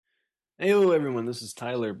Hello, everyone. This is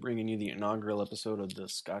Tyler bringing you the inaugural episode of the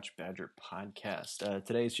Scotch Badger podcast.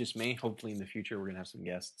 Today it's just me. Hopefully, in the future, we're going to have some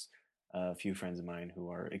guests, a few friends of mine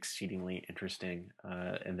who are exceedingly interesting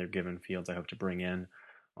in their given fields. I hope to bring in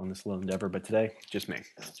on this little endeavor. But today, just me,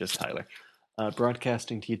 just Tyler.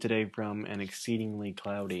 Broadcasting to you today from an exceedingly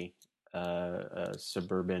cloudy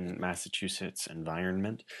suburban Massachusetts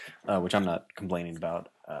environment, which I'm not complaining about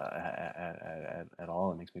at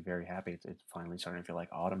all. It makes me very happy. It's finally starting to feel like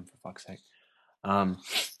autumn, for fuck's sake. Um,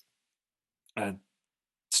 uh,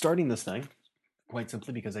 Starting this thing, quite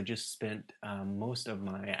simply because I just spent most of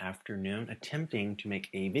my afternoon attempting to make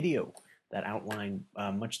a video that outlined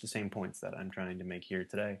much the same points that I'm trying to make here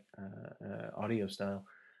today, audio style.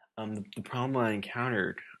 The problem I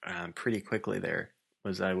encountered pretty quickly there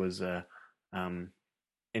was um,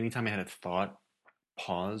 anytime I had a thought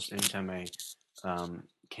pause, anytime I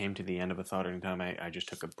came to the end of a thought, or anytime I just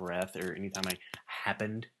took a breath, or anytime I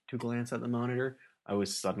happened to glance at the monitor, I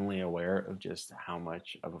was suddenly aware of just how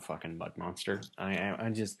much of a fucking mud monster I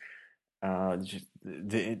just. I'm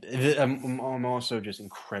also just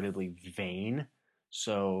incredibly vain.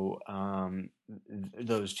 So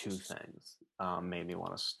those two things made me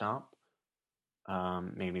want to stop,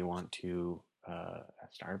 made me want to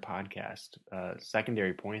start a podcast.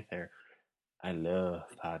 Secondary point there, I love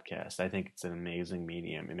podcasts. I think it's an amazing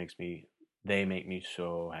medium. They make me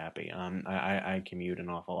so happy. I commute an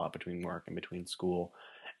awful lot between work and between school,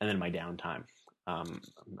 and then my downtime. Um,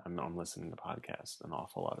 I'm listening to podcasts an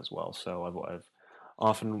awful lot as well. So I've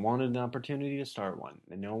often wanted an opportunity to start one,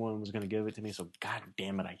 and no one was going to give it to me. So God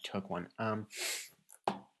damn it, I took one.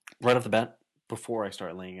 Right off the bat, before I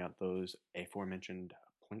start laying out those aforementioned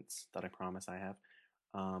points that I promise I have,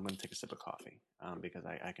 I'm going to take a sip of coffee because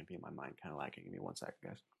I can feel my mind kind of lacking. Give me one second,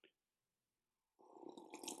 guys.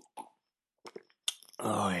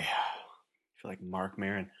 Oh, yeah. I feel like Mark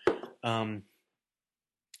Maron. Um,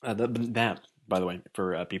 that, by the way,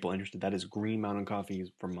 for people interested, that is Green Mountain Coffee's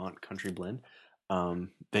Vermont Country Blend.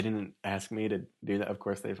 They didn't ask me to do that. Of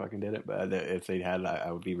course, they fucking did it. But if they had,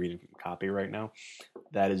 I would be reading copy right now.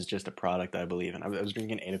 That is just a product I believe in. I was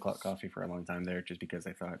drinking 8 o'clock coffee for a long time there, just because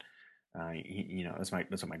I thought, that's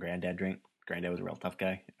what my granddad drank. Granddad was a real tough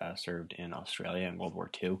guy. Served in Australia in World War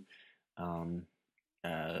II, um,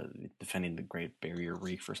 defending the Great Barrier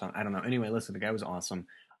Reef or something. I don't know. Anyway, listen, the guy was awesome.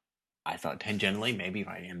 I thought tangentially maybe if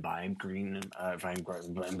I imbibe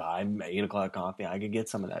 8 o'clock coffee, I could get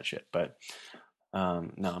some of that shit. But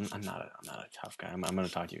no, I'm not a tough guy. I'm going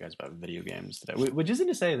to talk to you guys about video games today, which isn't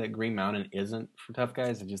to say that Green Mountain isn't for tough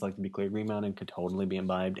guys. I just like to be clear: Green Mountain could totally be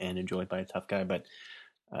imbibed and enjoyed by a tough guy, but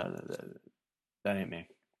uh, that ain't me.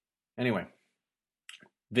 Anyway,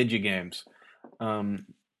 video games. Um,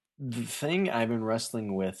 the thing I've been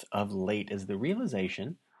wrestling with of late is the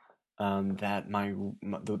realization that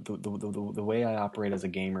the way I operate as a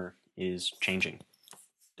gamer is changing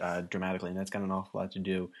dramatically, and that's got an awful lot to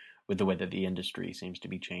do with the way that the industry seems to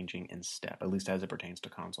be changing in step, at least as it pertains to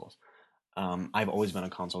consoles. I've always been a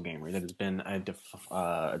console gamer. That has been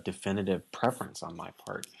a definitive preference on my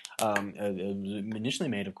part. It was initially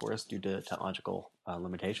made, of course, due to technological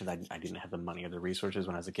limitations. I didn't have the money or the resources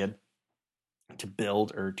when I was a kid to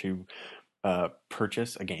build or to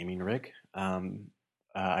purchase a gaming rig.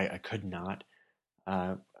 I could not.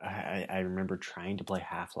 I remember trying to play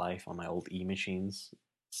Half Life on my old E machines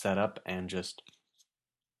setup, and just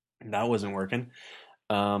that wasn't working.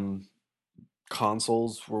 Um,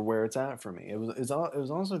 Consoles were where it's at for me. It was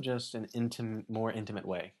also just an more intimate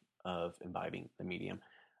way of imbibing the medium.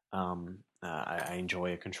 I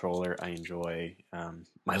enjoy a controller. I enjoy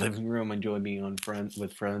my living room. I enjoy being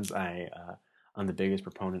with friends. I'm the biggest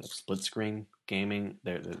proponent of split screen gaming.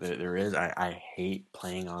 There is. I hate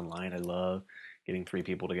playing online. I love getting three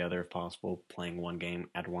people together if possible, playing one game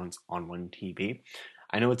at once on one TV.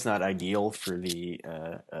 I know it's not ideal for the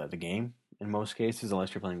game in most cases,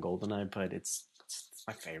 unless you're playing GoldenEye, but it's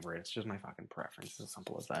my favorite. It's just my fucking preference. It's as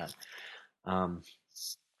simple as that. Um,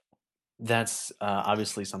 that's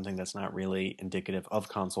obviously something that's not really indicative of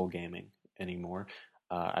console gaming anymore.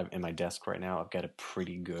 In my desk right now, I've got a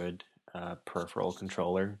pretty good peripheral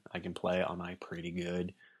controller. I can play on my pretty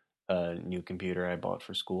good new computer I bought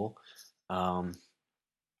for school. Um,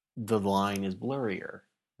 the line is blurrier,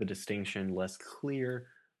 the distinction less clear,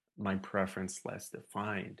 my preference less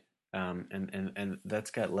defined. And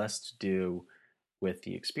that's got less to do with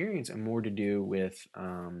the experience and more to do with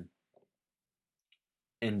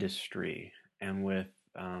industry and with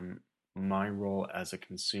my role as a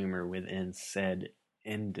consumer within said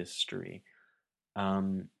industry.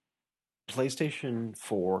 Um, PlayStation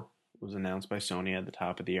 4 was announced by Sony at the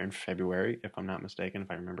top of the year in February, if I'm not mistaken. If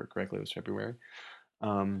I remember correctly, it was February.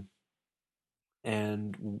 Um,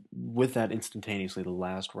 And with that, instantaneously, the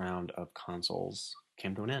last round of consoles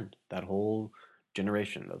came to an end. That whole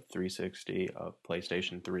generation of 360, of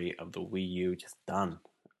PlayStation 3, of the Wii U, just done.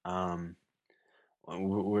 Um,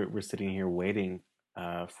 we're sitting here waiting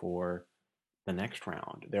for the next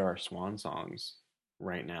round. There are swan songs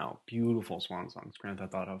right now, beautiful swan songs. Grand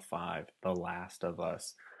Theft Auto 5, The Last of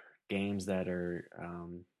Us, games that are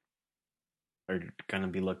going to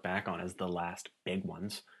be looked back on as the last big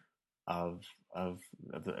ones of of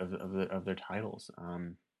their titles.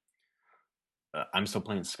 I'm still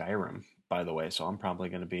playing Skyrim, by the way, so I'm probably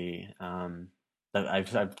going to be.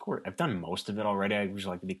 I've done most of it already. I just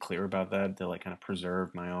like to be clear about that to like kind of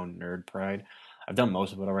preserve my own nerd pride. I've done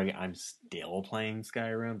most of it already. I'm still playing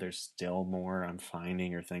Skyrim. There's still more I'm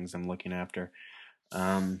finding or things I'm looking after.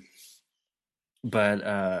 Um,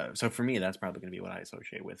 but so for me, that's probably going to be what I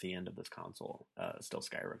associate with the end of this console. Still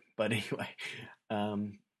Skyrim. But anyway,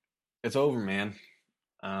 um, it's over, man.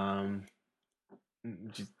 Um,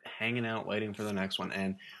 just hanging out, waiting for the next one.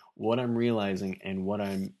 And what I'm realizing and what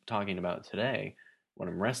I'm talking about today, what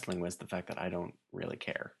I'm wrestling with, is the fact that I don't really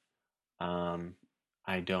care. Um,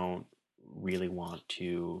 I don't really want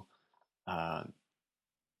to uh,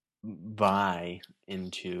 buy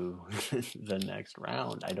into the next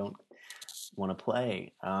round. I don't want to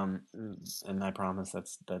play. And I promise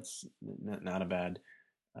that's not a bad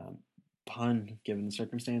um, pun given the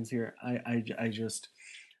circumstance here. I just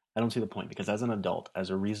I don't see the point because as an adult, as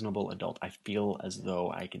a reasonable adult, I feel as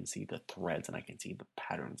though I can see the threads and I can see the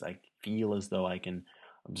patterns. I feel as though I can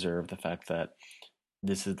observe the fact that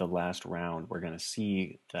this is the last round we're going to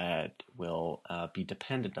see that will be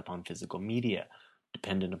dependent upon physical media,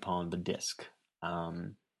 dependent upon the disc.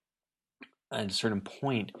 Um, at a certain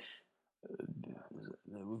point,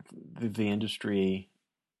 the industry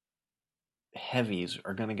heavies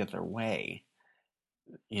are going to get their way.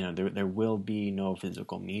 You know, there will be no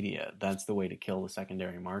physical media. That's the way to kill the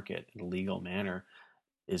secondary market in a legal manner,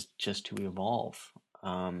 is just to evolve.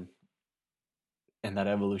 Um, and that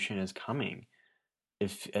evolution is coming.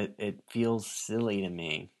 If it feels silly to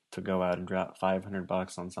me to go out and drop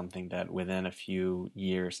 $500 on something that within a few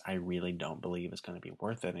years I really don't believe is going to be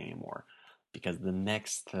worth it anymore, because the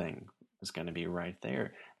next thing is going to be right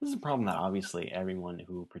there. This is a problem that obviously everyone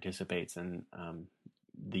who participates in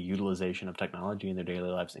the utilization of technology in their daily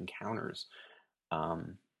lives encounters.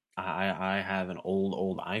 Um, I have an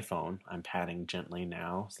old iPhone. I'm patting gently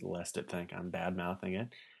now, lest it think I'm bad mouthing it.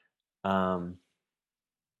 Um,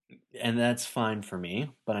 and that's fine for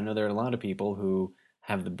me. But I know there are a lot of people who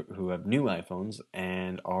have new iPhones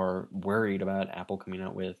and are worried about Apple coming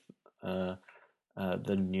out with uh,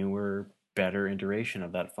 the newer, better iteration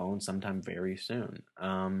of that phone sometime very soon.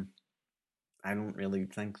 I don't really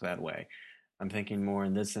think that way. I'm thinking more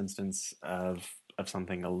in this instance of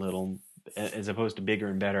something a little, as opposed to bigger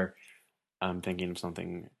and better. I'm thinking of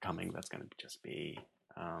something coming that's going to just be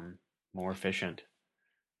um, more efficient,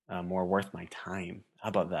 more worth my time. How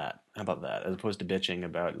about that? How about that? As opposed to bitching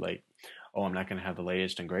about like, oh, I'm not going to have the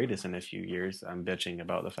latest and greatest in a few years. I'm bitching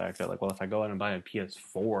about the fact that like, well, if I go out and buy a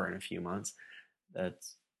PS4 in a few months,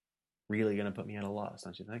 that's really going to put me at a loss,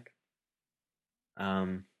 don't you think?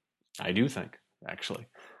 Um, I do think, actually.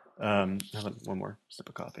 Have one more sip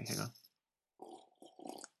of coffee. Hang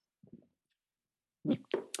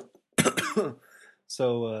on.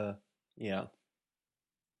 So, yeah,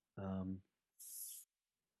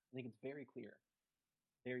 I think it's very clear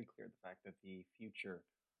the fact that the future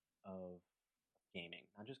of gaming,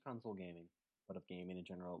 not just console gaming, but of gaming in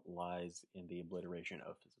general, lies in the obliteration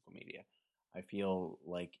of physical media. I feel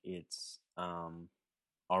like it's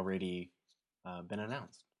already been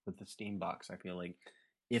announced with the Steam box. I feel like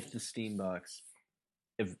if the Steam box,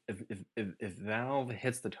 if Valve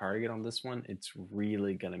hits the target on this one, it's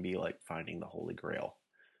really going to be like finding the Holy Grail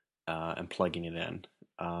and plugging it in.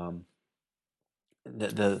 Um,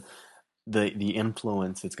 the, the the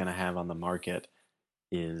influence it's going to have on the market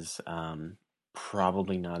is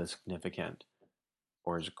probably not as significant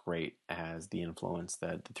or as great as the influence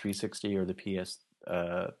that the 360 or the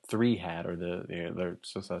PS3 had, or their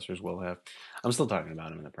successors will have. I'm still talking about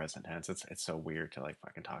them in the present tense. It's so weird to like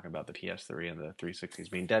fucking talk about the PS3 and the 360s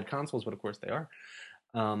being dead consoles, but of course they are.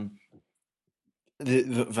 Um,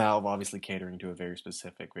 the Valve obviously catering to a very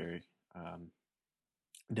specific, very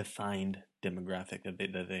defined demographic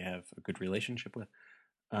that they have a good relationship with.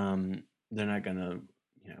 They're not gonna,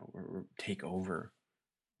 take over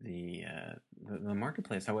the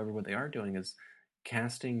marketplace. However, what they are doing is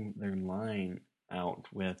casting their line out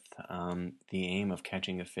with the aim of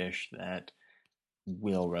catching a fish that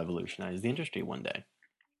will revolutionize the industry one day.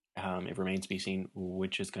 It remains to be seen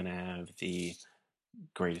which is going to have the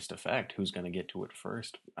greatest effect. Who's going to get to it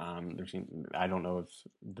first? I don't know if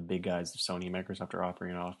the big guys, Sony and Microsoft, are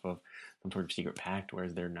operating off of some sort of secret pact,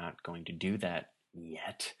 whereas they're not going to do that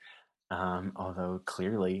yet. Although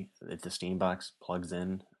clearly, if the Steam box plugs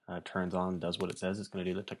in, turns on, does what it says it's going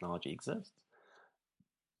to do, the technology exists.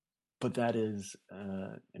 But that is,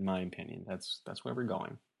 in my opinion, that's where we're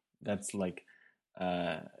going. That's like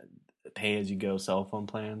uh, pay-as-you-go cell phone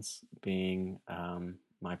plans being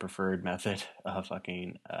my preferred method of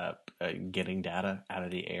fucking getting data out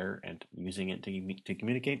of the air and using it to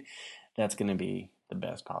communicate. That's going to be the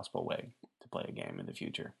best possible way to play a game in the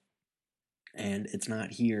future. And it's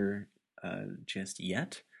not here just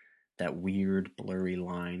yet. That weird blurry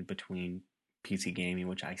line between PC gaming,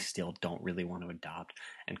 which I still don't really want to adopt,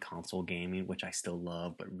 and console gaming, which I still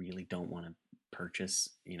love but really don't want to purchase,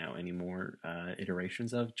 any more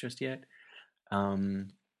iterations of just yet.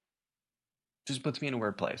 Um, just puts me in a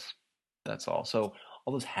weird place. That's all. So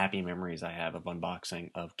all those happy memories I have of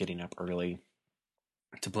unboxing, of getting up early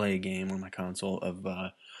to play a game on my console, of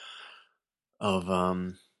the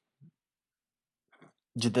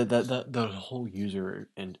whole user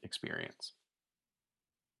and experience.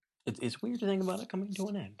 It's weird to think about it coming to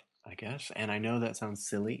an end, I guess. And I know that sounds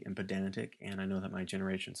silly and pedantic, and I know that my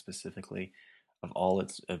generation specifically,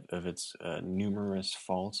 of its numerous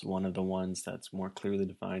faults, one of the ones that's more clearly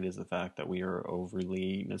defined is the fact that we are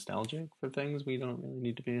overly nostalgic for things we don't really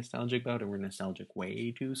need to be nostalgic about, and we're nostalgic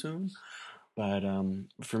way too soon. But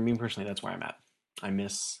for me personally, that's where I'm at. I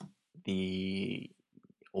miss the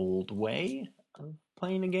old way of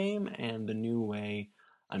playing a game and the new way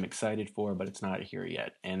I'm excited for, but it's not here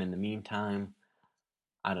yet. And in the meantime,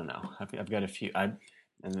 I don't know. I've got a few.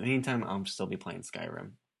 In the meantime, I'll still be playing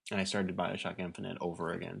Skyrim. And I started Bioshock Infinite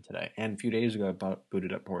over again today. And a few days ago, I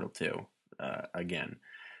booted up Portal 2 again.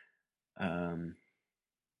 Um,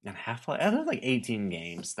 and there's like 18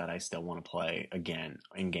 games that I still want to play again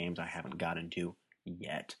in games I haven't gotten to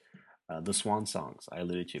yet. The Swan Songs I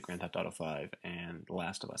alluded to, Grand Theft Auto 5 and The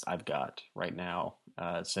Last of Us, I've got right now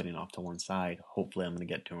setting off to one side. Hopefully, I'm going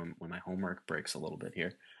to get to them when my homework breaks a little bit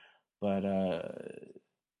here. But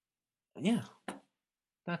yeah,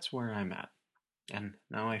 that's where I'm at. And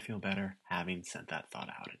now I feel better having sent that thought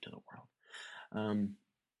out into the world.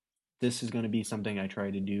 This is going to be something I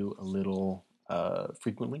try to do a little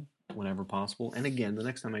frequently, whenever possible. And again, the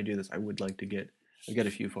next time I do this, I would like to I've got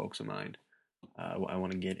a few folks in mind. I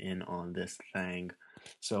want to get in on this thing.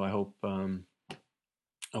 So I hope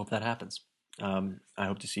that happens. I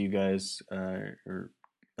hope to see you guys or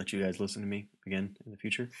let you guys listen to me again in the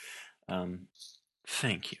future.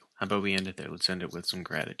 Thank you. How about we end it there? Let's end it with some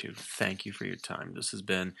gratitude. Thank you for your time. This has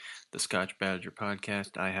been the Scotch Badger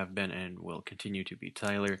Podcast. I have been and will continue to be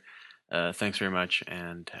Tyler. Thanks very much,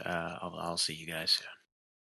 and I'll see you guys soon.